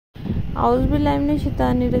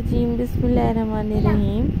Auzubillahiminash-shaitanir-rajeem.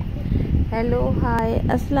 Bismillahir-rahmanir-rahim. Hello, hi,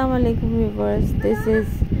 assalamu alaikum viewers. This is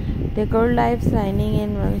Decor Life signing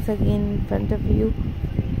in once again in front of you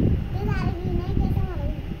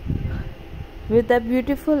with a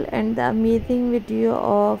beautiful and the amazing video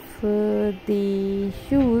of the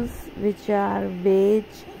shoes, which are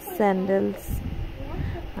beige sandals.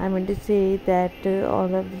 I mean to say that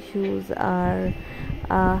all of the shoes are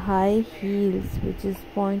high heels, which is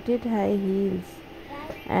pointed high heels,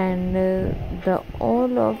 and the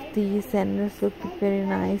all of these sandals look very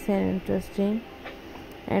nice and interesting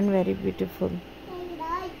and very beautiful.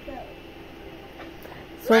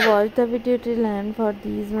 So watch the video till end for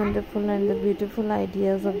these wonderful and the beautiful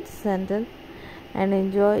ideas of the sandal, and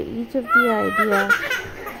enjoy each of the idea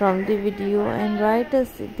from the video, and write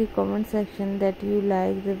us in the comment section that you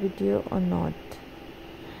like the video or not.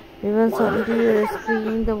 Viewers, onto your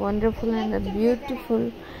screen the wonderful and the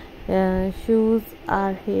beautiful shoes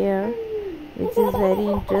are here, which is very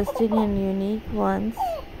interesting and unique ones.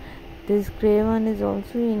 This grey one is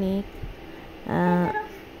also unique.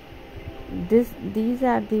 These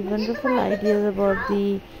are the wonderful ideas about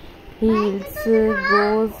the heels,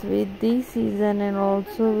 goes with this season and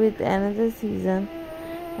also with another season,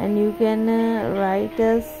 and you can write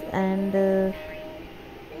us and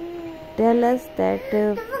tell us that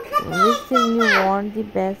which thing you want the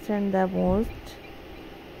best and the most.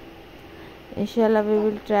 Inshallah, we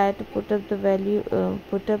will try to put up the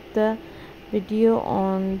video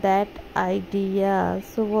on that idea.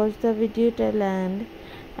 So watch the video till end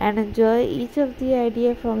and enjoy each of the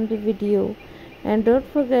idea from the video, and don't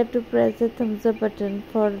forget to press the thumbs up button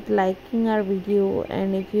for liking our video.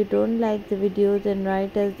 And if you don't like the video, then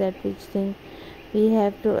write us that which thing we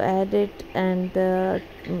have to add it, and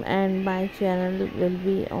my channel will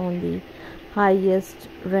be on the highest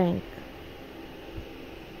rank.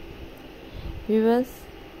 Viewers,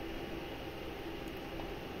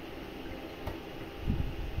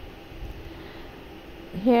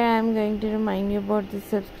 here I am going to remind you about the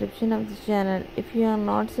subscription of the channel. If you are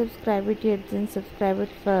not subscribed yet, then subscribe it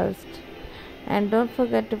first, and don't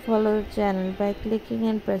forget to follow the channel by clicking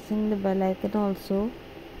and pressing the bell icon also.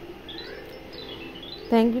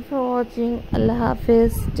 Thank you for watching. Allah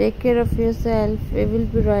Hafiz. Take care of yourself. We will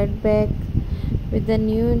be right back with the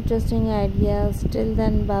new interesting ideas. Till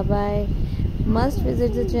then, bye bye. Must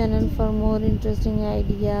visit the channel for more interesting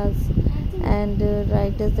ideas, and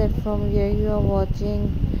write us that from where you are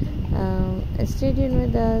watching. Stay tuned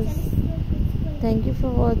with us. Thank you for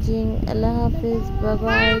watching. Allah Hafiz. Bye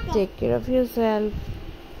bye. Take care of yourself.